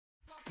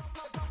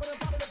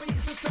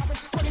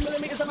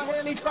Wicked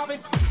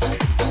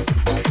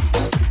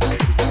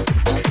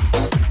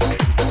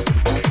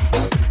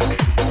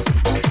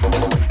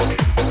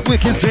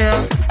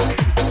sound.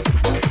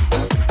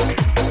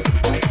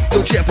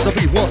 No chef for the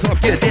beat, one time,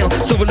 get down.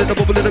 So a little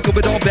bubble, little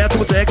bit on bad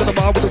to attack on the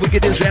mob with the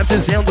wickedest raps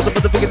and sounds of the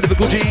motherfucking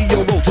lyrical G.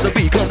 Yo, roll to the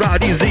beat, come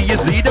ride easy,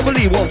 easy. Double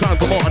E, one time,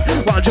 come on.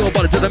 Ride your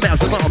body to the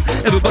massive mom.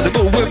 Everybody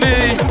move with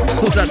me.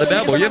 Who's that the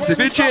bad boy, MC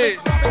Bitchy?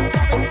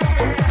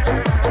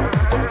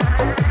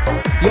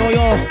 Yo,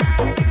 yo.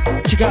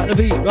 Check out the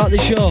beat, right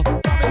this show.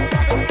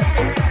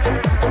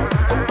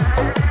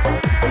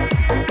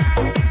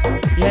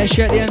 Yeah,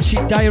 share the MC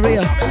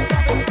diarrhea.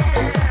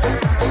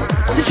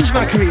 This is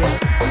my career.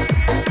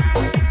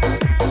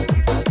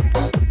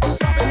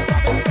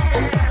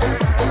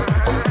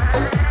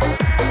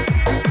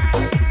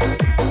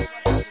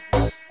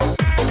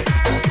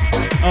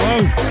 Hello.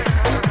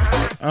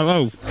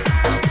 Hello.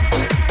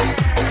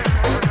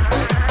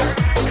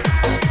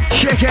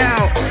 Check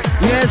out.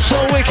 Yeah, it's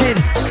so wicked.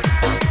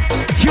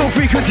 Your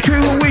frequency crew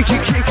will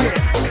wicked kick it.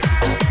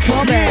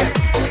 Come in.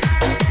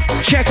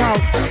 Check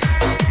out.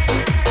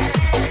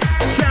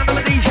 Sound of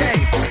the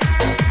DJ.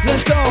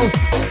 Let's go.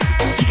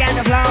 Check out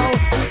the flow.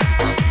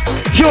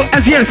 Yo,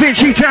 as the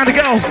Finchie, time to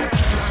go.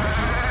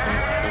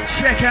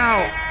 Check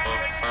out.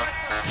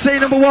 Say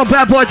number one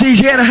bad boy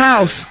DJ in the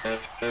house.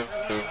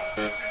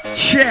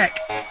 Check.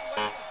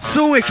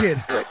 So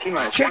wicked.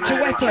 Check the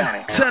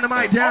weapon. Turn the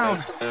mic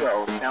down.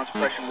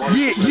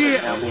 Yeah,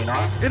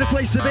 yeah. In a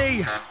place to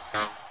be.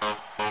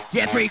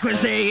 Yeah,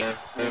 frequency.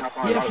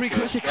 Yeah,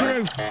 frequency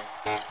crew.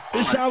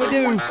 This is how we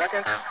do.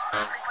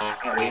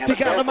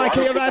 Pick out the mic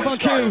and you arrive on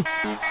cue.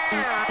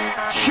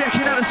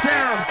 Checking out the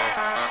sound.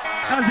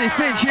 As it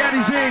Finch,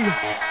 Yanni Z,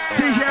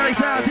 DJ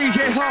Alex R,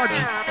 DJ Hodge.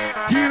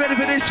 You ready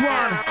for this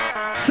one?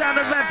 Sound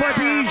of led by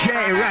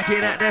DJ,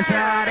 racking at the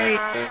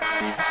side.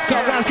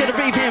 Got right, get the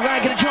beat in,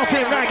 right, get the jump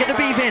in, right, get the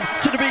beat in.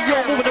 To the beat,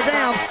 you're moving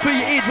around. Feel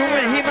your ears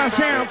when you hear my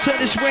sound. Turn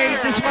this way,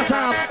 this is my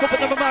time.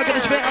 Open up my mouth, gonna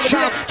spit on the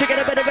ground. Check it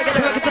out, better, get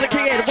it back to the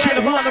kid. Right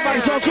upon the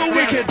mic, so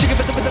wicked. Check it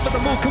out, the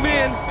move, come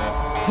in.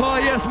 Oh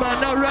yes, man,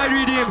 now right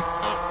with him.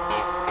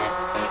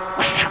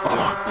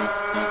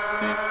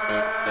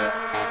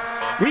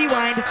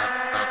 Rewind.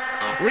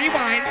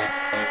 Rewind.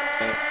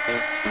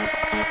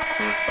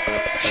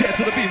 Share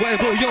to the beat, where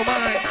blow your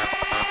mind.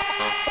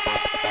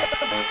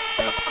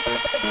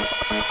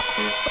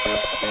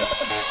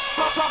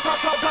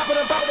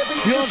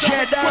 You'll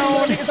share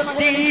down.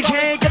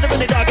 DJ, get the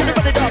money dog, get the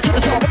money dog to the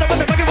top. Get the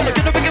money,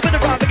 get the big, get the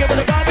rock, get the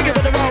rock, get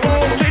the rock.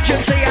 Oh, Pitch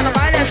MC on the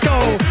mic, let's go.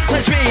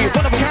 Let's be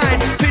one of a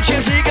kind. Pitch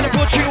MC gonna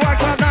put you on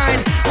cloud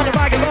 9 on the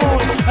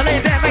microphone. I lay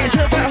that make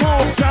yourself at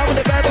home. So with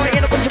the bad boy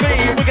in the front of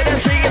me, we're gonna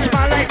see it's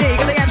my lady.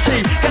 Got the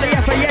MC, got the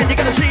FAN, you're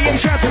gonna see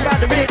H round to ride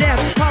the rear down.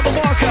 I'm the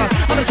walker,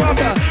 I'm the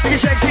talker.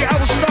 You're sexy, I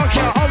will stalk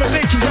you. All the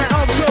bitches and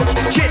all the souls.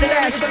 Shake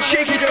that ass,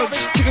 shake your drugs.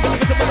 Chicken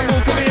with the mother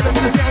come in,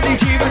 listen to the sound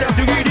DJ right up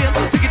the reading.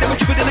 Thinking about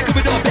you, but then I come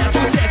in all back to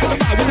attack on the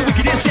mic with the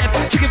wickedest chef.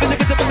 Chicken with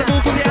the mother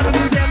come down and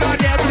lose down right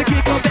down to the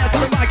kick on back to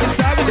the mic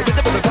inside with the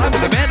rhythm of the vibe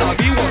with the man on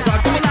me once I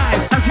go alive.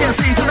 I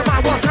see to the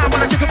mic one time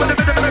when I check up with the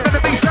rhythm of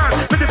the bass line.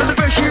 Ready for the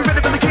verse, you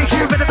ready for the kick,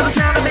 you ready for the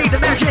sound, I need the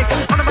magic.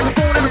 On the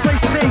microphone in a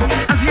place to be.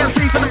 I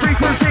see for the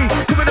frequency.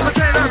 Coming up a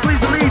 10, please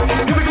believe.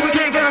 Here we go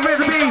again, get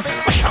ready to be.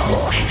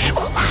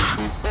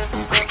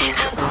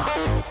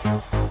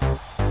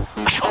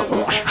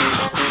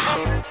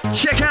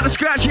 Check out the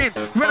scratching,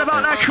 run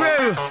about that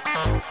crew.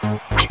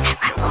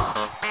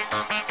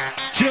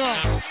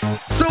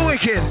 So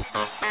wicked.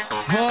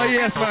 Oh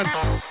yes, man.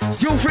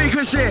 Your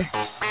frequency.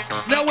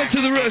 Now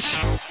into the rush.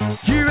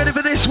 You ready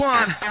for this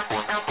one?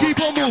 Keep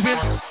on moving.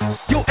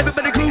 Yo,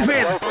 everybody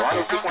grooving.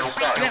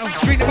 Now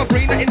straining my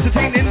brain,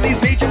 entertaining these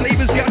major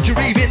labors got you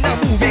raving. Now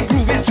moving,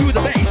 grooving to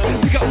the bass.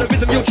 Pick up the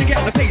rhythm, yo, check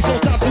out the pace. No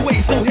time to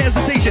waste, no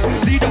hesitation.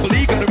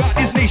 Z-double-E gonna rock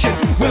this nation.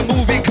 We're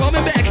moving,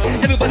 coming back.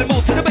 Everybody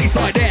move to the bass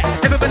side there.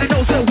 Everybody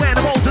knows that when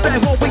I'm older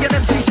than won't be an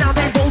MC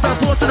sounding bold. I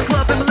pull to the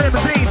club in my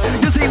limousine.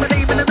 You'll see my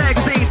name in the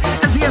magazine.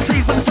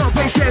 SCMC with the front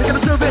page share. Gonna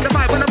still be the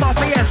mic when I'm off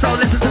my ass. So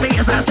listen to me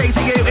as I say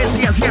to you. It's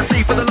the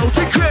SCMC for the low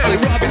to crew.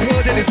 Like Robin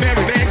Hood and his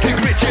merry man. King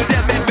Richard,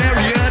 that man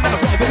Marion. I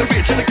rock with the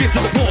rich and I give to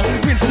the poor.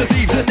 Win to the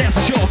thieves and that's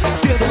for sure.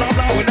 Steal the love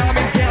when I'm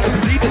in town. It's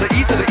the Z to the E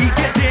to the E.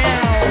 Get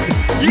down.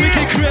 Yeah.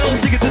 Wicked krill,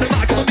 stick it to the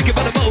mic. Come on, make your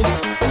body move.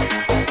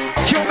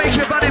 Yo, make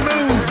your body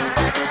move.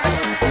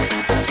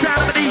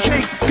 Sound of a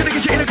DJ. Gonna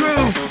get you in a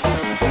groove.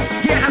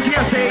 Yeah,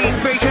 SCMC.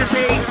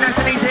 Frequency. Nice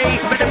and easy.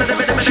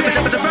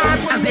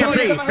 As the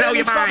MC, blow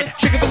your mind.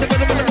 Chicken with the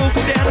move,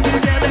 go down to the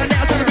sound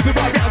now. So the rip it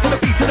right down to the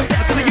beat, to the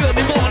back, to the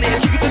early morning.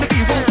 Chicken to the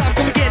beat, one time,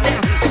 come again now.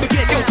 Come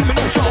again, yo, coming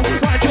on strong.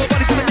 Ride your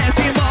body to the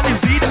nasty and mom and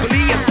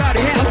Z-double-E inside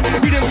the house.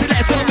 Read them,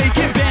 select, I'll make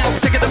it bounce.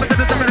 Take it up,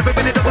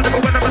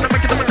 when I'm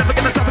never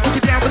gonna stop, kick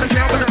it down with the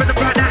sound, with the rhythm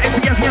right now. It's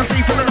the SCMC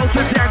from the low to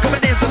the down,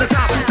 coming in to the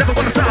top. Never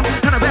wanna stop,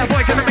 and a bad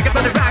boy gonna make it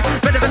for the rock.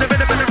 Ready for the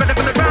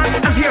rock.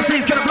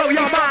 SCMC's gonna blow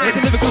your mind. Like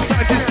a lyrical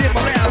scientist in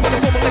my lab, when I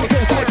form a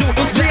lyrical, so I don't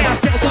know. Yeah, I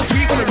sound so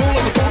sweet when I roll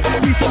over top.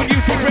 We saw you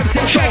take reps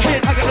and check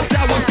it. I got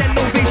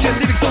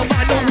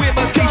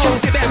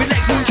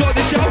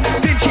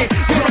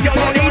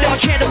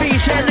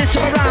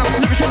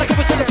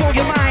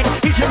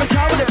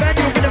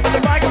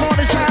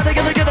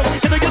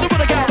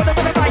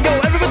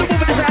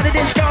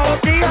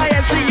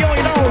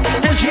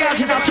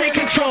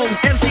control.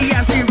 MC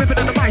as he ripping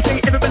in the mic,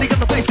 say everybody on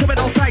the place, coming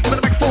on tight, giving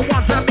the microphone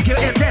once, and make you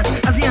intense.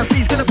 As the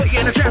MC's gonna put you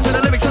in a trance with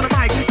the lyrics on the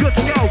mic, good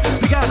to go.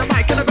 We got the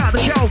mic and around the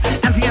show.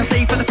 As the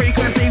MC for the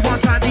frequency, one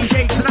time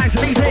DJ, it's nice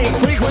and easy.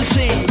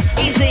 Frequency,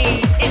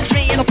 easy, it's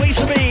me in a place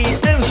to be.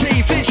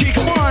 MC, Finchie,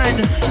 come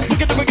on.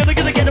 We're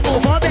gonna get them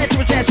all far there to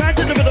a test. I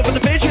did the middle of the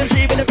pitch,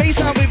 MC, with the bass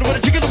sound, we're gonna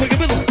chicken up,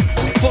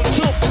 fucked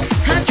up,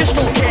 and just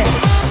don't care.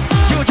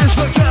 You're just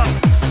fucked up,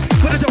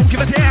 but I don't give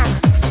a damn.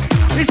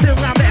 He's still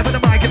around there with the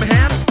mic in my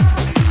hand.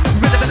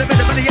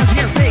 Rhythm of the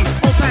SCMC,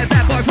 all time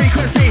bad boy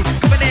frequency.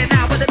 Coming in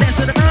now with the best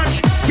of the bunch.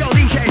 Yo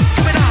DJ,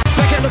 coming on,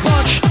 back in the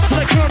punch.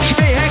 Let crunch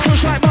me, head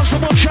crunch like monster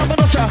munch. I'm a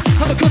nutter,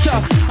 I'm a cutter.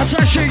 I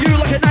slash you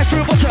like a knife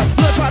through butter.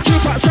 Blood part, 2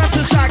 part,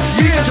 Santa sack.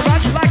 You guys are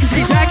ranch like a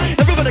zigzag.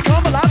 Everybody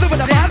come alive with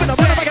a vibe, and I'm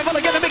gonna make a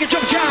gonna make a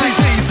jump jack.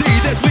 Z,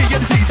 that's me,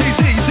 and Z,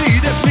 that's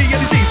me,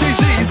 and Z,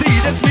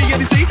 that's me,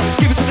 and Z.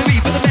 Give it to the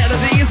beat for the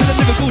melodies and the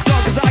lyrical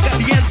dog, 'cause I got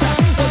the answer.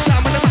 One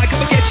time when the mic,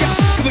 come and get ya,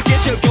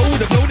 go with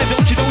the flow, and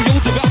don't you know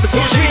you're about the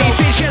first me,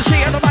 efficiency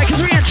on the mic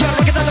as we enter.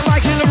 Rocking on the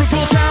mic in the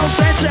Liverpool town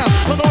centre.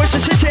 I know it's the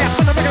city,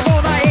 when I make a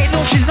roll, I ain't no,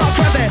 she's not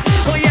crappy.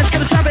 Oh yes,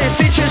 gonna stab it,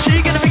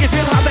 efficiency, gonna make you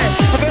feel happy.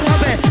 I feel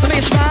happy, let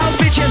me smile,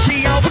 efficiency,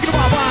 yo, we're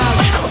gonna wow.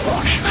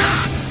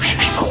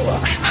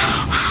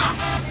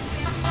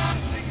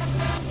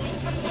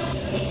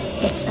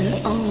 It's an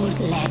old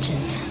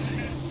legend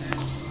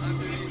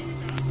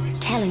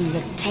telling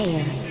the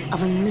tale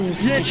of a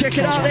mystic Yeah, check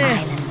it out treasure there,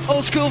 island.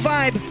 old school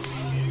vibe.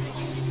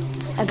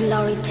 A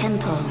glory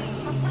temple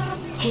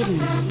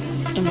hidden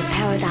in the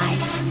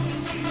paradise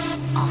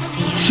of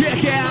fear.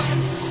 Check out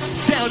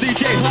Sound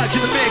DJ Hodge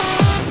in the mix.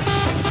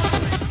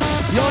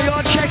 Yo,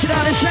 check it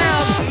out, the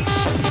sound.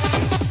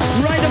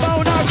 Right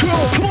about now,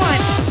 crew, come on.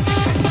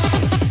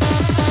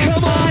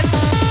 Come on,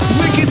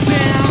 wicked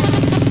sound.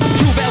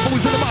 2 bad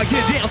boys in the mic,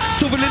 get down.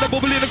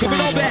 Bubbling, coming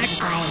on back.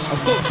 I'm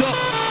fucked up.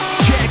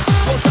 Check,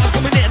 one time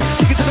coming in.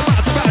 Take it to the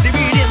mic, about the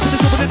medium. So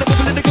the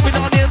bubbling, coming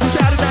on in. Who's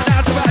out of that,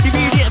 out about the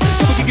medium.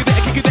 Come on, kick it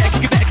back. Here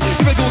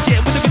I go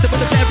again with the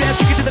bad rap.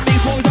 Kick it to the main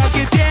boys, I'll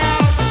get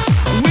down.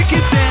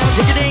 Wicked sound.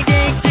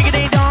 Dig it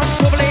ding dong.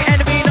 Probably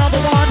enemy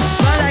number 1.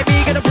 My like me,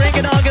 gonna bring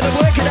it on, gonna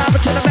work it out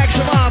until the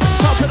maximum.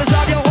 Up to the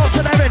side, yo, up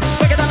to the heaven.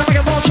 Break it down, make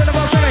it roll, turn the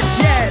ball 7.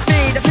 Yeah,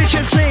 me, the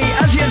efficiency,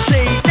 as you can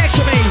see, next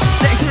to me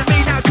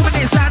now, coming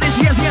inside is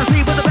the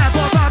SCMC with the bad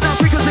boy, round now,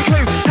 frequency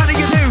crew. How do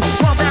you do?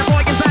 One bad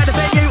boy inside the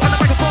venue, on the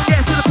microphone,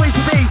 yes, to the place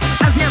to be.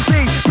 SCMC,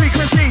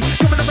 frequency,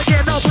 coming up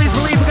again, no, please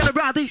believe we're gonna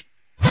ride these.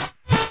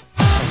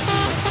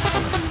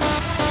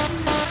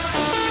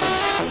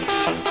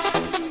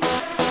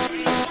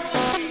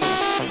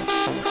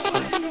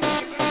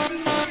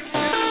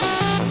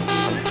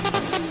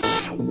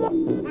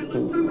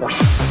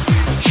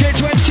 Shit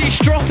to MC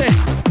Stroppy.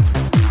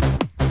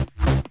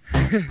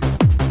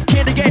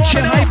 Kid against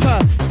your hyper.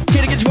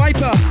 Kid against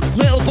wiper.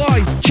 Little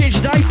boy, change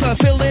the diaper.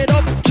 Fill it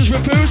up. Just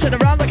refuse it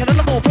around like an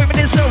animal. Put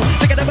me in so.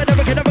 Look at the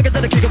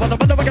kick up on the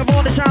window. We're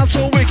gonna this sound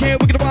so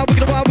wicked. We're gonna wild.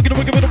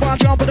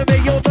 Jump on the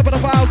video. Top of the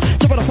file.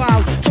 Top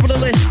of the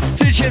list.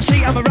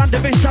 FGMC, I'm a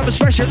randomist. I'm a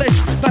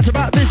specialist. That's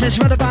about business.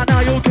 Right about now,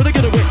 you're gonna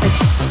get a witness.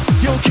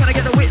 You're gonna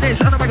get a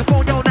witness. On the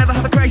microphone, you'll never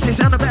have a crisis.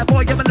 I'm a bad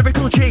boy, I'm a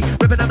lyrical G.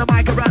 Ripping on the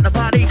mic around the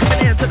body.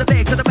 Coming in to the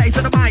bass, to the bass,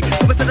 to the mic.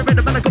 Coming to the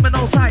rhythm and I'm coming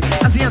all tight.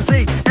 As the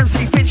MC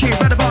Finchie,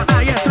 right about now,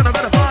 yes, on the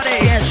party.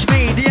 Yes,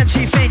 me, the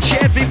MC Finch.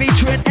 Every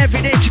meter and every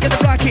inch, you're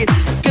gonna rock it.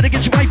 Gonna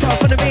get your wipe off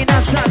for the main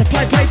outside. The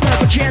pipe,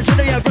 put your hands in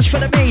the air, rush for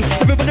the me.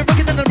 Everybody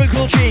rocking in the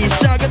lyrical G.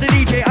 Saga the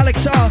DJ,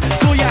 Alex R.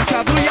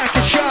 Booyaka,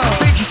 show.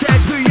 Finchie said,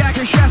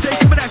 Booyaka, show. Say,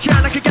 coming at you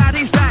like a guy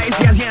these days.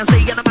 Yes, the MC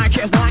in the mic,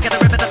 check one. Gonna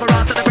rip it up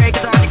around to the break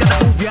it on. You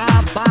gotta move your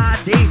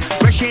body.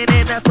 Rushing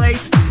in that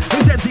place.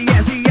 Who's MC, I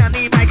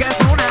need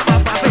microphone. I'm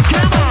off my face.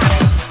 Come on.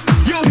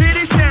 You hear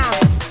this sound?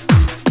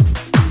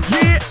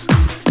 Yeah.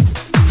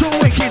 So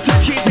wicked,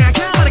 touch it down.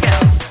 Come on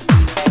again.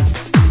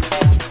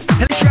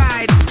 And it's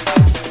right.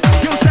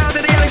 Your sound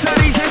in the Alex R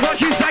DJ. What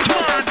you say?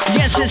 Come on.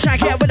 Yes, it's I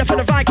can't wait for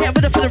the vibe. Can't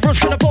wait for the rush.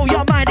 Gonna blow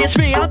your mind. It's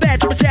me. I'm bad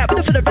to attack.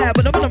 Wait for the bad.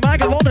 But I'm on the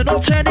microphone and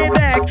don't turn it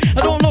back.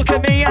 I don't look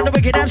at me. I'm the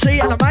wicked MC.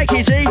 And the mic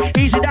easy.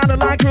 Easy down the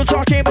line. Crew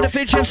talking with the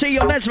Finch MC.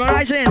 You're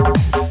mesmerizing.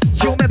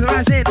 You're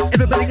memorizing.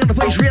 Everybody on the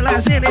place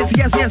realizing it's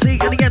the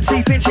SCMC and the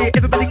MC Finchie.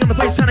 Everybody on the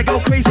place trying to go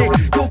crazy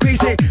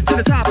to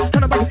the top.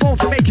 On the microphone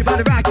to make your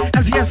body rock.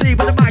 As the MC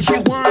with the mic, she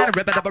won.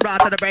 Rip it up a rod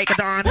to the break of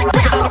dawn. Rip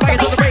it up the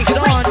break of break it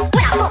on.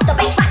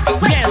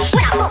 Yes.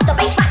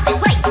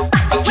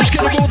 Just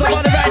gonna move the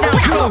body right now,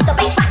 crew.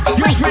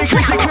 Your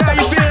frequency crowd,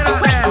 you feel it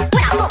out there.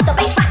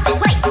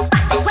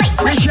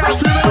 Reach out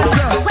to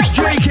Melissa,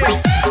 drink it.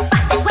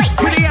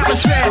 With the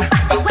atmosphere.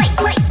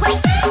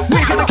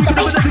 We're gonna kick it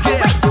up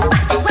again.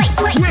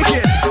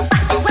 Wicked.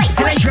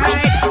 And that's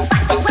right.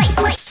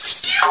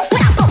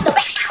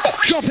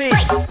 Drop it.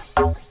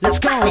 Let's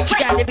go. You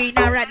got to be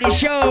now right this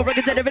show. Rock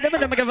it to the rhythm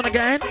and I'm going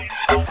again.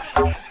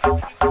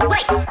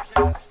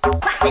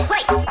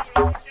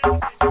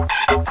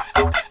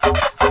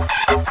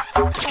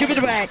 Skip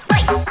it back.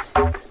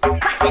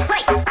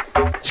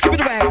 Skip it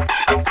back.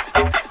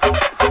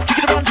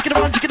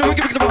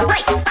 Chicken the bun.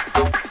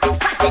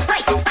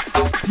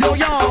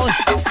 Yo,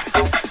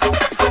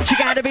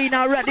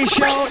 now wreck this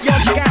show. Yo,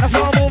 you got a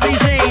flow, movie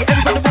Z.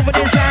 Everybody moving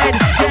inside.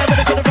 Yeah, we're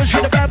gonna push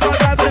with the bad boy,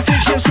 right with the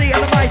fish, you'll see on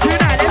the mic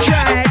tonight. Let's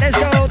try, let's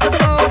go to the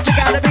road. You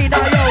gotta be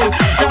now, yo.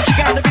 Now you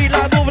gotta be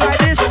like, moving like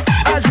this.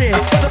 That's it,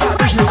 what about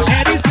business?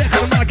 And he's back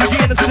on the mic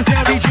again. Let's see the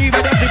sound, DG,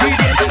 right up the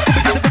beat.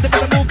 Put the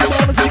better move, come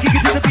on, let's kick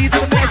it to the beat, to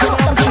the next one.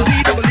 Let's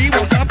see the Z,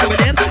 one time coming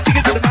in. Kick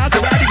it to the mouth,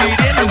 already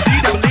beat in. And Z,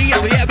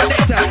 and we have a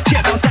next time.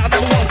 Check my style,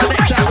 number one, so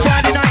next time.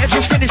 Friday night, I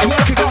just finished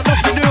work, I got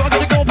nothing to do. I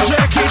gotta go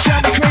berserk, keep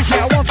shining crazy.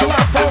 I want to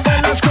laugh, oh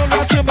well, let's go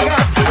right to my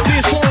God.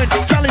 Beer's flowing,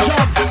 tally's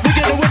on, we're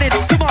gonna win it.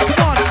 Come on,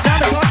 come on. Now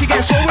the clock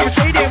again, so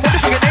irritating. What the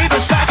fucking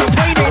neighbors start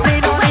complaining? They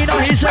know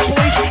he's a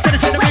police. Gonna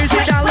turn the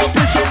music down, look,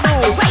 listen, no.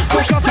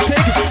 Fuck off the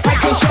pig, I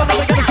go strong,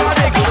 I'm gonna start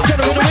it. Turn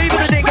the away, but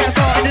I didn't get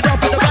far. Ended up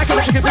in the back of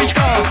the fucking police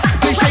car.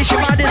 Police station,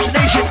 my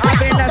destination. I've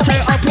been left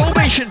out on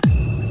probation.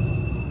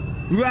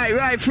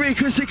 Right,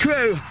 Frequency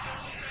Crew.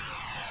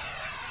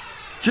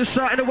 Just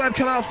starting the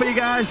webcam out for you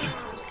guys.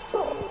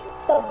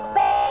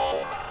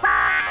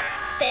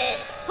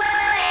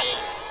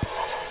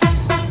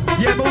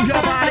 Yeah, move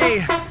your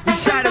body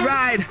inside the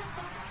ride.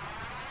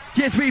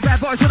 Yeah, 3 bad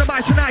boys on the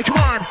mic tonight, come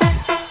on.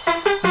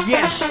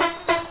 Yes,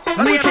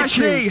 on the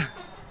MIC.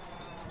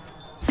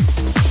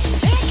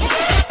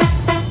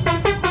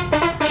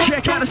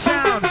 Check out the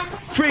sound,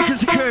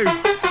 Frequency Crew.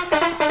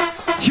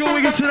 You're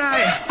wicked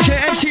tonight.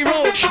 Yeah, MC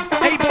Roach,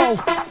 8 Ball.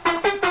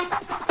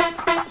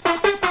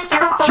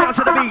 Shout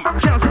to the beat,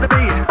 shout to the beat.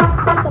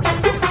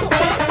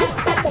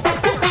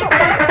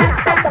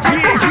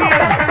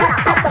 Yeah,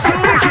 so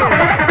wicked.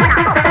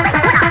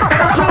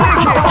 So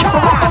wicked, come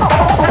on.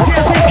 As the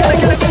MC's gonna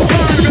get a move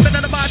on. Ripping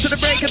on the bar to the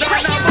break of dawn.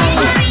 Now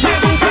move. Yeah,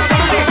 move your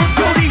body.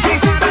 Go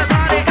DJs on the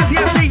body. As the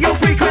MC, your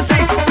frequency.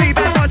 3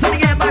 bad boys on the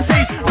MIC.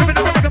 Ripping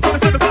on the microphone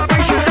for the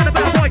vibration. And the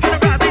bad boy gonna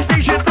ride this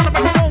station. On the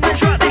microphone,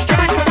 let's rock this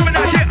track. Ripping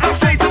that shit up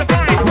straight to the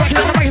point. Rocking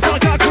on the microphone,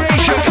 got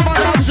creation. Come on,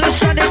 up to the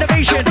stand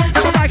innovation. And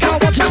the mic, I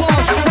want to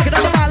pause. Rocking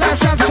on the mic, like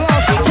Santa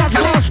Claus. Santa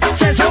Claus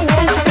says ho ho.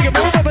 Make it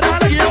move up and down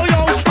like a yo-yo.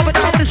 Up and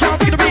down with the sound,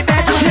 we're gonna beat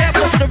back to the tap.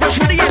 Up to the rush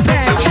with the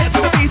impact. Shout to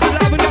the beats, and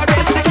loud and got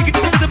rest. And the kick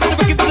it to the rhythm, and the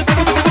rhythm, and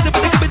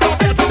the rhythm, and the rhythm, and the rhythm,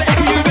 and the back.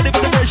 Are you ready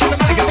for the version of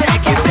my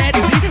attack? It's that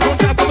easy. One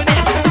time coming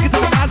in. Take it to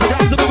the miles, the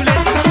rhymes are moving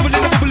in.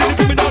 Moving in,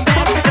 coming on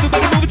down.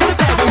 Everybody moving to the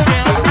bad boy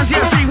sound. As the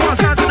MC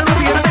walks out to the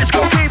lobby, and the best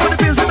cocaine. When it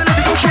feels the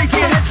melody go straight to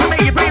your head. So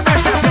make your brain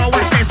rush down. No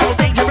one stays so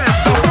dangerous.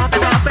 So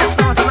bumping off, it's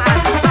not to lie.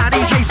 My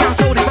DJ sounds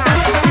so divine.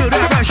 Feel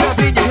that rush up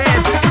in your head.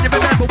 Can you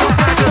remember what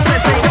I just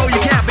said? Say no,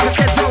 you can't, because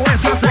Kid's so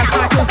west. Your sex,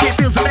 my cocaine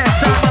feels the best.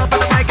 I'm up on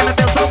the mic and I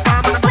feel so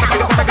fine. But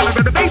I'm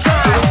gonna the bass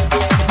line.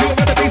 You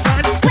over the bass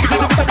line. Take it to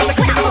the rhythm, and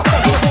coming on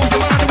down. So move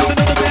your mind with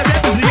another bad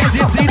rap. As the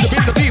MC's to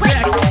bring the beat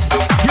back.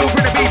 You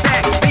bring the beat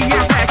back. Me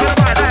and back to the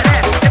ride like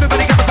that.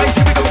 Everybody got the bass,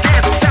 here we go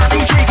again. Sound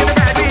DJ gonna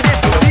ride with it.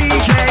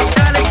 DJ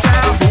Alex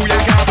sound.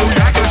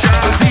 Booyaka,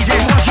 shout. DJ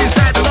Watch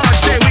inside the launch.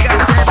 Say we got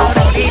the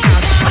table on the eat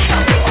out.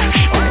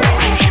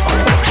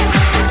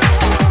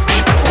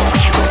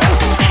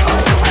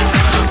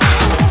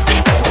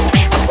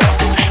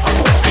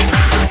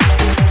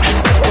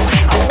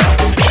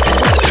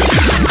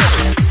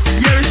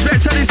 Yeah,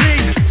 respect on the Z.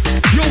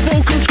 Your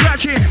vocal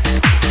scratching.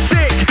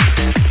 Sick.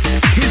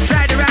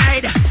 Inside the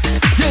ride.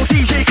 Yo,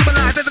 DJ, come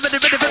alive. Everybody,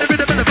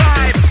 rhythm, and the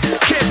vibe.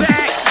 Get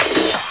back.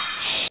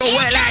 Go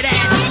away like that.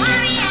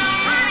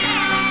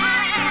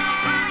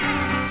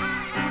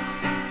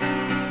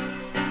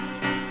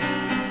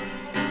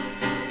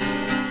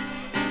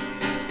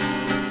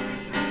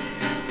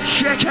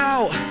 Check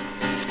out.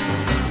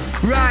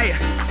 Right.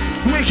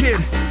 Wicked.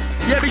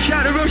 Yeah, we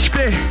shout to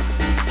Rushby.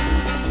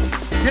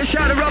 Yeah,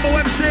 shout to Rubble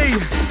MC.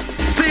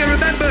 See you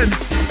remembered.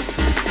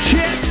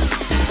 Shit.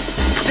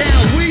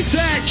 Now we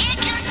said.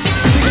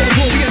 Take all the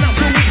ball, we are not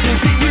so weak. We'll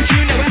see you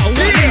tune now out.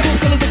 One day we'll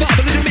follow the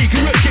Boppin and me.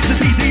 Corrupt checks to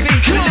see Stevie.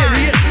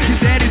 Hilarious. He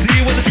said he's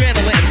here with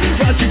adrenaline.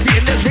 Rush your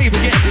feet and let's rave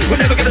again. We're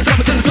never gonna stop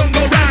until the sun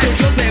go rise.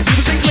 So just them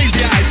people think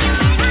lazy eyes.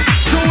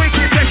 So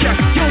wicked pressure.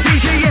 Yo,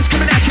 DJ, yes,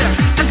 coming at ya.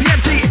 As the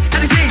MC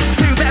and the Z.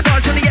 2 bad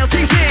boys from the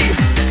LTC.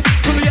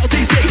 From the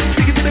LTC.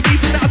 Stick it to the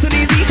beats and that's an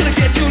easy. So to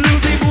get you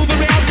loose, they move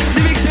around.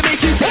 Lyrics to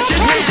make you touch it.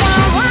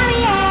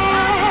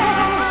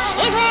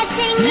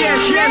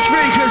 Yes,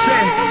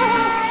 frequency.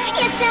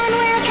 Your sun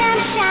will come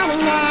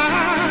shining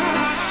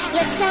now.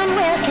 Your sun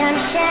will come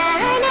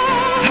shining.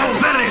 How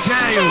better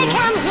tell you? Here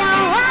comes your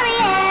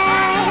warrior.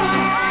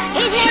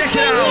 He's Check it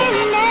letting out.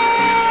 you know.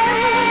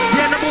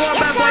 Yeah, number 1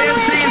 bad boy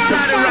MC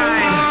inside the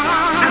ride.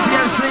 As the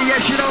MC,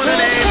 yes, you know the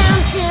name. He's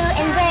come to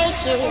embrace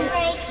you,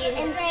 embrace you,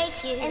 embrace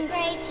you,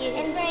 embrace you,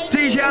 embrace you.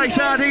 DJ Alex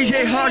R,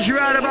 DJ Hodge, you're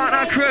out about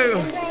that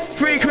crew.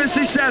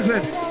 Frequency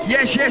 7.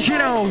 Yes, you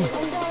know.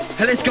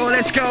 Hey, let's go.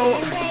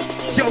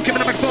 Yo, give me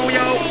the microphone,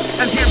 yo.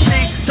 As the MC,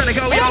 time to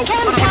go, yo. On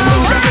the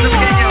microphone, rapping the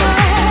beginning, yo.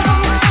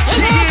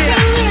 Yeah.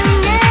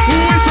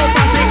 We're so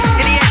bossy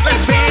in the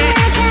atmosphere.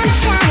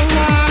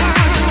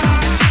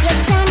 Your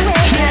sun will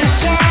come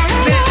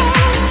shining.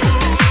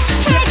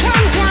 Here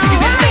comes your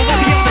warrior.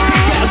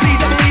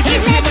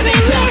 He's letting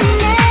you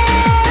know.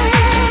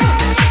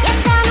 Your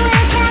sun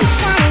will come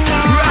shining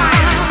now.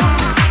 Right.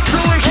 So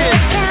wicked.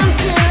 He's come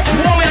to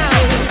embrace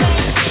you.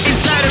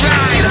 Inside the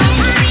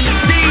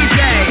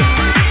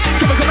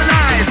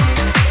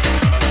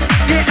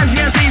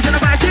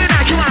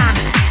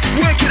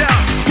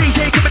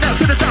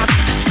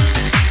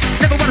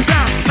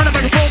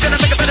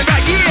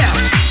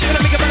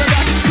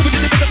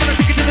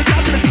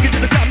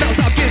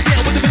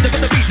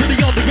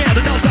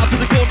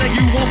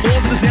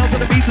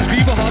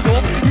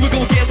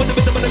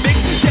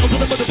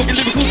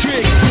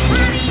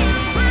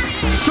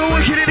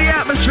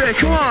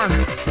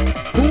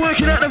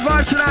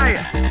line tonight.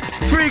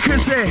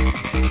 Frequency,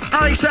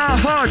 Alex R.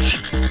 Hodge,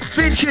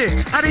 Vinci,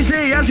 Addy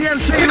Z, as the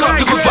MC. Pick up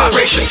the good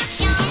vibration.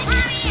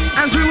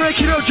 As we work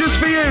it up just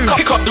for you.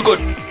 Pick up the good.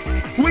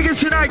 Wigan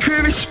tonight,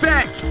 crew,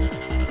 respect.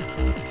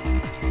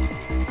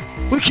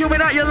 We're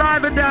coming at you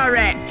live and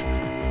direct.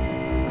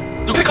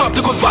 Pick up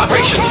the good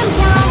vibration.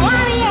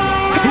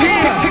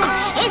 Yeah.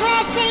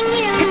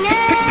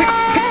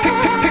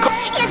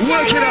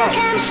 Work it up.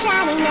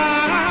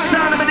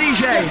 Sound of a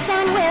DJ.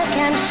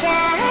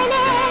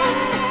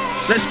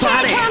 Let's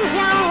party.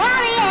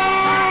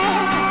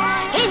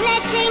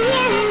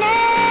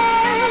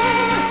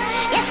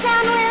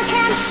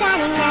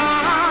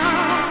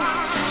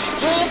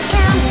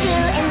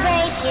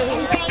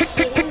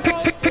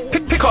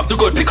 Pick up the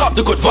good, pick up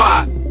the good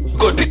vibe.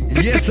 Good,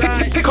 Yes,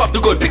 pick up the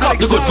good, pick up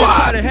the good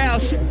outside the vibe.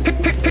 house.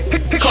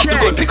 Pick up the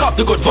good, pick up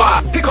the good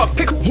vibe. Pick up,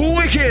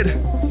 Wicked.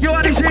 Yo,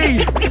 Addy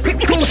Z.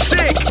 Go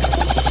sick.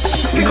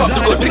 pick up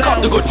the good, pick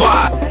up the good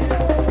vibe.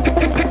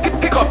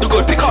 Pick up the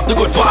good, pick up the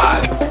good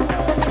vibe.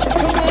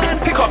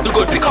 Pick up the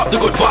good, pick up the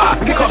good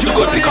vibe. Pick up the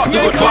good, pick up the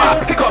good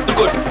vibe. Pick up the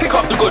good, pick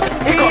up the good,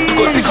 pick up the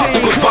good, pick up the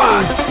good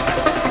vibe.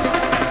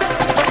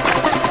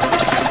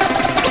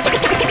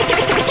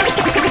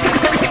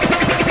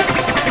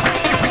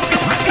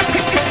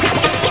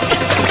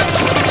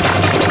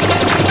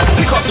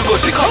 Pick up the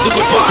good, pick up the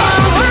good vibe.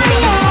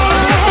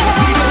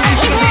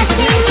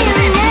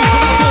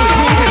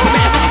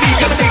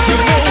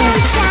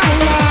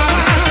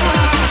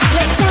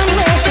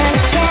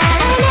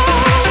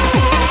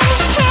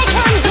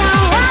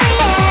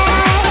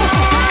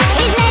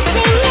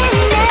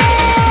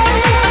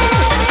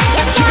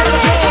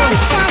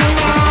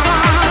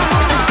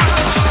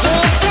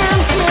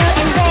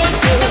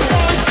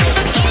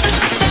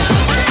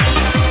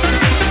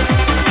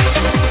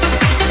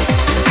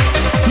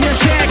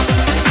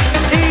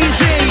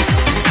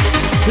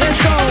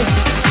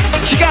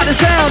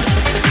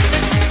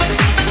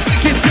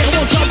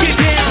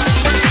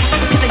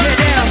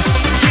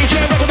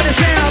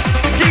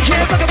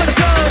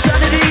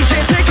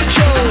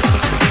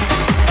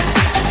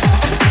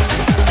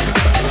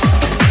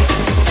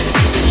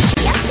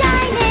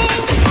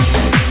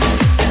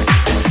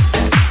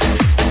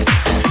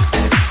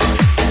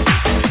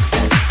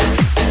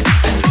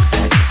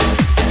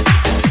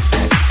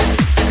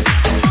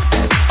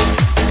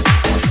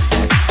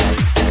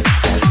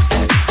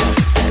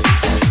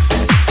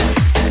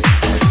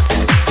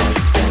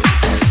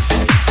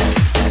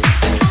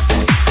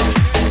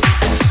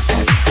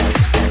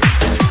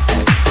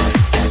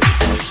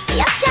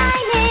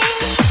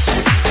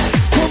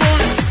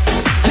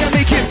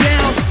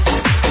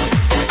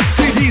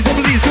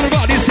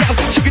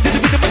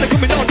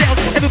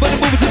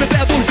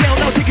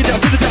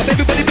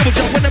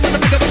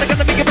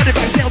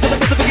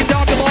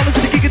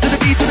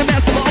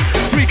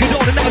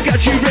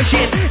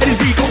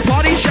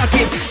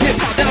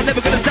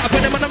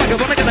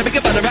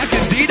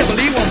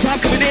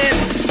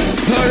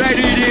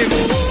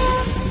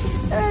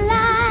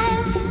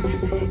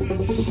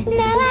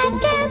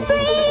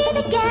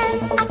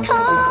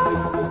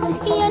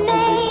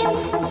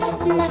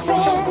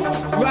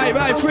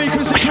 Right,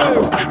 frequency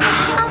crew.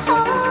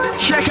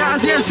 Check out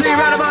CNC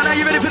right about now.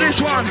 You ready for this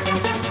one?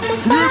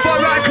 Rude boy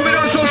right coming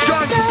on so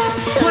strong.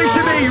 Place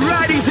to be,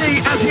 right easy,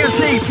 as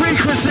CNC,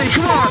 frequency,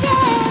 come on.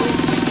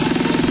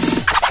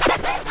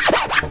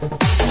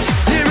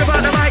 Hear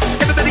about the mic,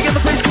 everybody in the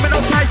place coming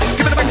outside.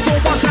 Give me the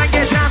microphone once I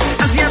get down.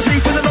 As CNC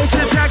for the low to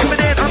the town coming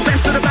in, I'm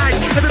best of the mic.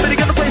 Everybody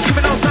in the place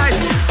coming outside.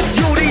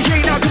 Yo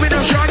DJ now coming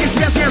out strong. It's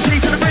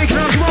CNC to the break,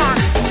 now come on.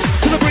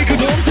 To the break of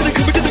dawn, to the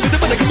coming to the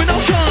rhythm, and they're coming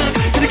out strong.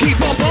 Gonna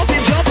keep on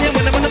popping, jumping,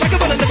 when I'm on the back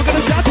of it, I'm never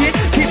gonna stop it.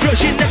 Keep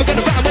rushing, never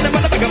gonna run, when I'm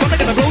on the back of it, I'm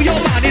gonna blow your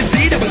mind. It's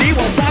ZWE,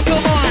 one time,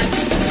 come on.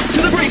 To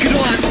the break of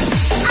dawn.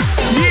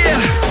 Yeah,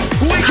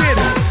 wicked.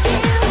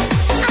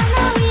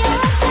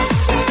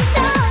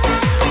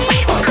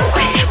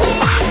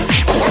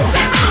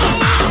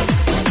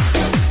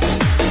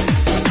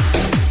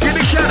 Give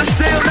me shout out to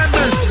Steel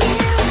members.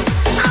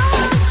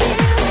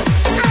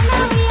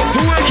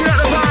 We're working out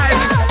the vibe.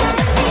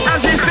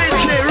 As in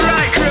Vinci,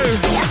 right crew.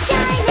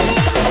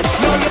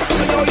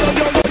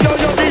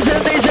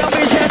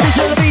 These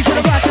are the beats to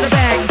the right to the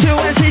back. 2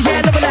 NCs,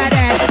 yeah, love it like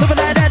that. Love it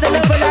like that, they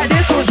love it like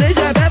this. One says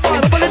that bad boy,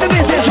 but in the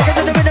business, rockin'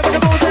 to the rhythm with the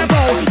boom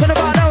tempo. When the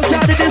bar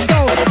outside the disco,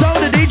 so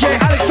the DJ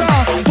Alex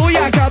R.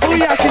 Booyaka,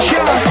 booyaka,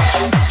 sure.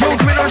 Yo,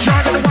 coming on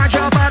strong to the white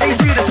job, body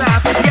see the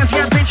top. It's yes,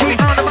 yes, Vinci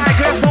on the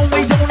microphone,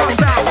 we don't not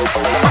stop. On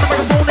the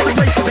microphone, in the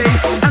place to be.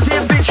 As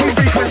in Vinci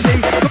frequency,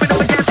 coming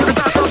up again to the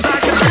top, those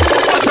back.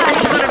 One time,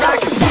 let it back.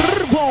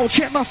 Whoa,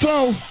 check my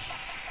flow.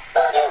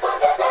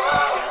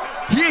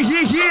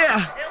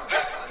 Yeah.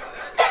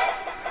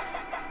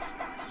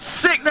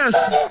 Sickness.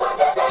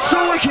 So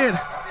wicked.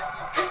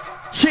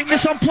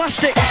 Sickness on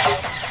plastic.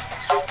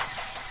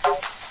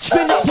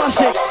 Spin that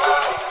plastic.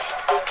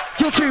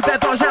 Your 2 bad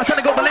boys now trying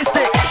to go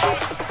ballistic.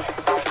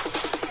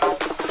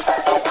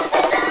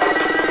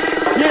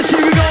 Yes,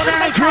 here we go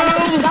now, crew.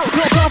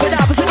 Go pump it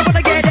up, it's in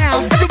the get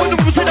down.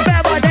 Everyone moves in the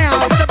bad boy down.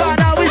 When the bar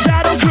now is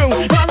out of crew.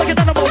 Now look at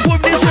that, I'm gonna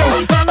put this through.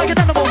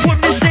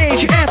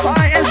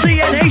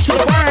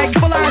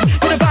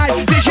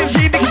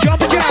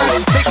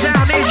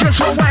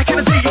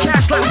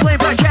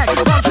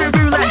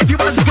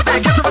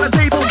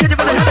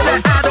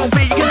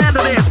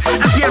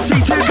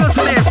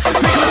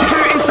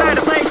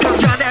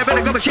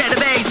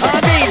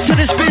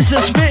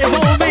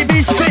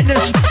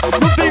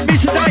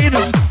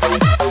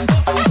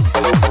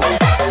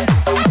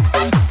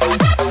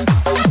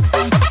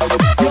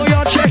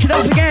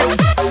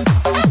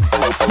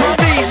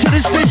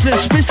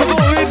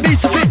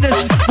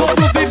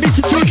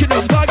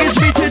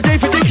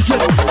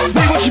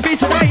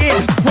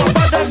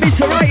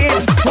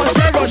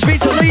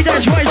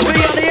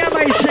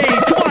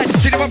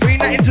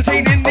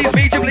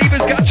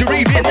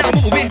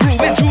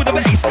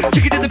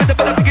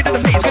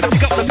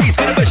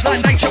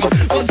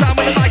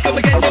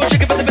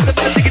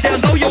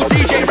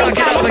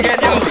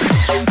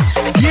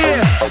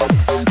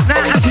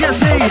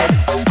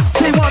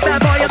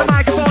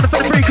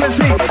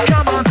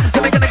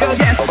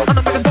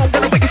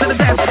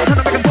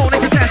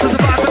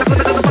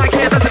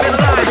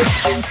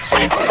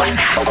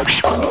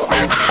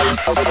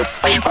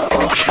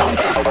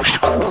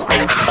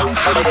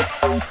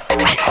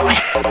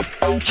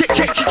 check,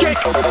 check, check, check.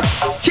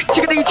 Check,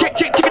 chickadee, check,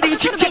 check, chickadee,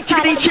 check, check,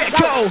 chickadee, check,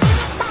 go.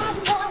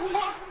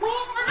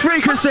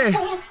 Frequency.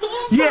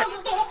 Yeah.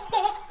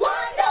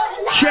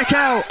 Check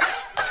out.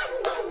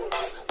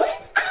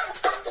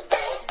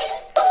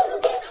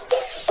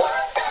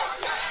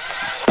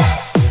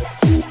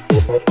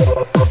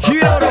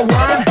 You know the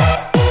one.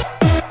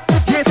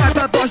 Yeah,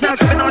 bad boys now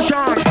coming on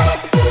strong.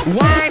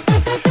 Wine.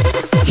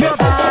 Your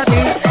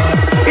body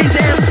is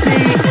MC.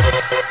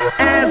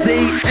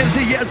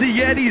 MC, Yazzy,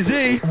 yeah,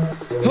 easy.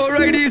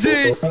 Alright,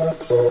 easy.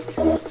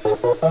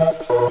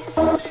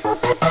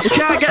 You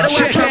can't get the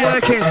webcam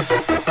working.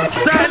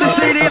 Starting the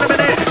CD in a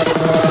minute.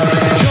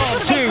 Job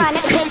 2,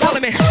 come follow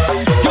me.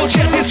 Yo,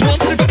 check this one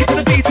to the bucket to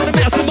the beat to the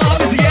massive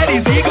mob is the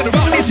easy. Gonna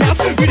rock this house.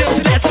 We don't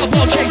see that top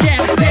one. Check, yeah,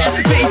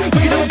 me. We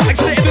can do a back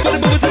so that everybody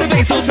moving to the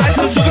bass. So tight,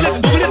 so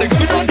moving it, they're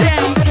coming on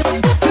down.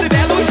 To the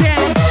bad boy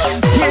sound.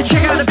 Yeah,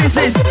 check out the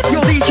business.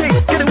 Your DJ,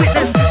 get a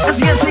witness. As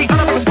the MC,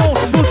 on the ball.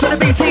 Move to the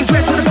BT,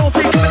 sweat to the goal.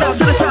 Team coming out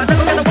to the top.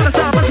 Never gonna wanna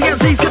stop. As the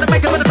MC's gonna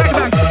make it with the back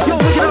back. Yo,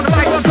 we get on the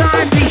mic one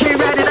time. DJ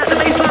riding at the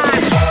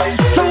baseline.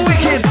 So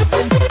wicked.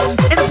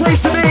 In a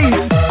place to be.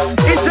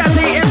 It's as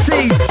the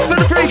MC for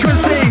the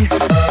frequency.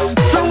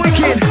 So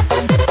wicked.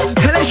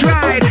 And let's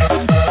ride.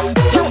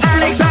 Yo,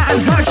 Alex out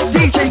and Hush.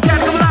 DJ, can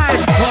come live.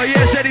 Oh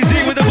yes, Eddie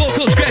Z with the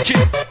vocal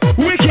scratching.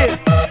 Wicked.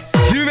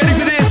 You ready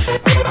for this?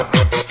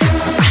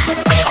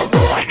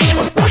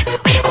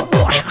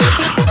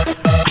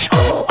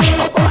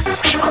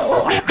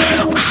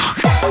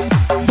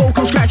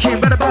 Vocal scratching,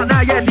 right about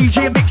now, yeah,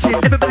 DJ mixing.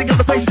 Everybody got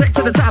the place, take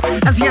to the top.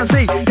 As the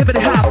MC, hippity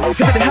hop,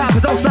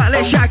 don't start,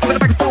 let's shout. Give it a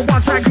microphone,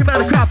 one side, cream out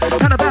the crowd.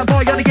 And a bad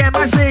boy on the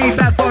MIC,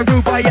 bad boy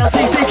ruled by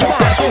LTC, come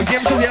on. Oh,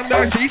 games to the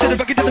MRC, to the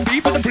bucket to the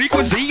beat with the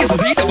frequency. It's a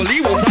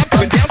Z-double-E, one time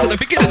coming down to the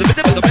beginning of the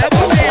rhythm of the bad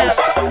boy sound.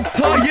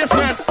 Oh yes,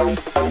 man.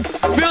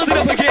 Build it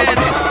up again.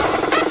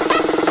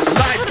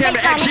 Lights,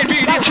 camera, action,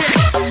 video check.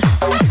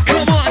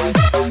 Come on.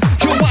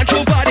 You want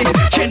your body.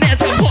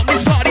 Jeanette's up on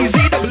this party.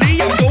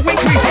 Z-double-E, I'm going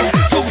crazy.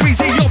 So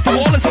crazy off the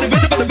wall. It's in the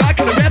rhythm of the back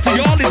and the rap to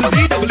y'all. It's a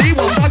Z-double-E,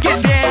 one time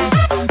get down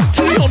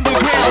to the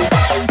underground.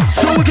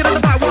 So we're getting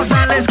on the mic one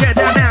time, let's get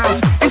down now.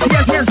 It's the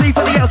SNZ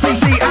for the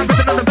LTC, I'm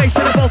ripping on the bass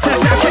to the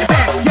voltage. Now check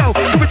back, yo,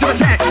 coming to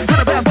attack. And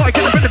a bad boy,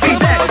 gonna bring the beat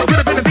back.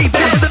 Gonna bring the beat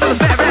back, with another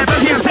bad rap.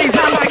 As the MC's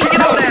out, like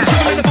kicking over there.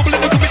 Swimming in the bubble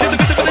in the coming to the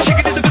rhythm of the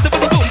shaking in the rhythm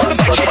of the boom to the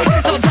mic check.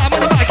 No time on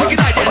the mic,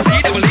 kicking like that.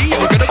 Z-double-E,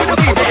 you're gonna win the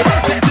beat back.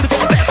 Back to the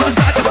front, back to the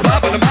side, to the bar,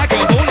 on the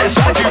microphone. Let's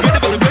ride you,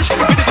 rhythm of the rush,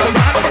 rhythm of the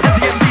rhyme. As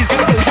the MC's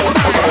gonna blow your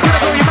mind. Gonna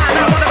blow your mind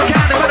now, one of a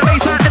kind, with a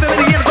bass line,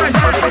 everybody in the right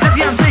line. As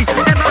the MC,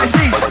 MIC,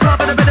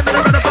 pumping a rhythm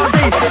of the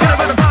party. Gonna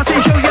run the party,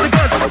 show you the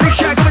goods. Big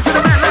shot coming to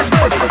the mat, let's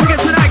go. We get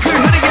to that crew,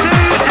 how do you do?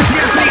 As the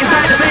MC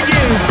inside the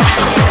venue.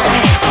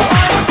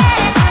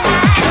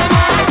 Come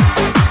on.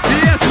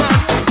 Yes, man.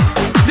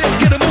 Let's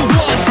get a move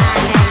on.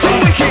 So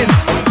wicked.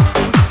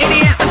 In the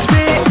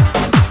atmosphere.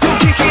 Don't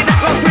kick in that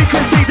low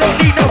frequency, don't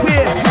need no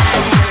fear.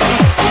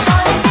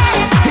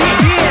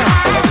 Yeah.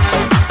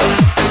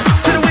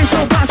 To the wind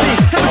so bossy,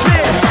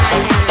 hemisphere.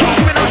 Keep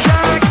coming on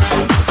shark.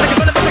 Like a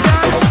bullet from the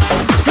gun.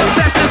 The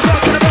fastest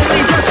walk in the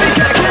moment, just make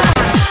it count.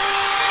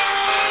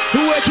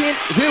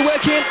 We're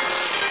working.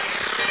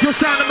 Your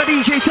sound of my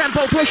DJ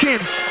tempo pushing.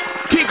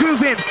 Keep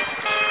grooving.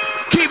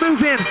 Keep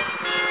moving.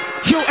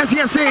 Yo,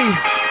 SEMC.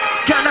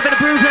 Got nothing to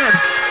prove in.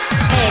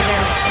 Hey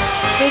girl,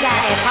 we got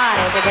a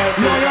party to go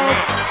to Yo, tonight.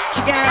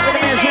 check out I've the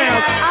been dance saving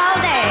now. up all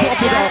day Pump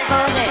it just up.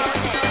 for this.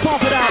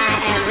 Pump it I up.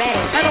 am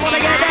ready. I don't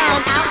wanna get down.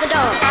 Out the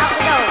door, out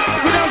the door.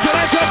 We don't so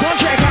let's jump on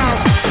check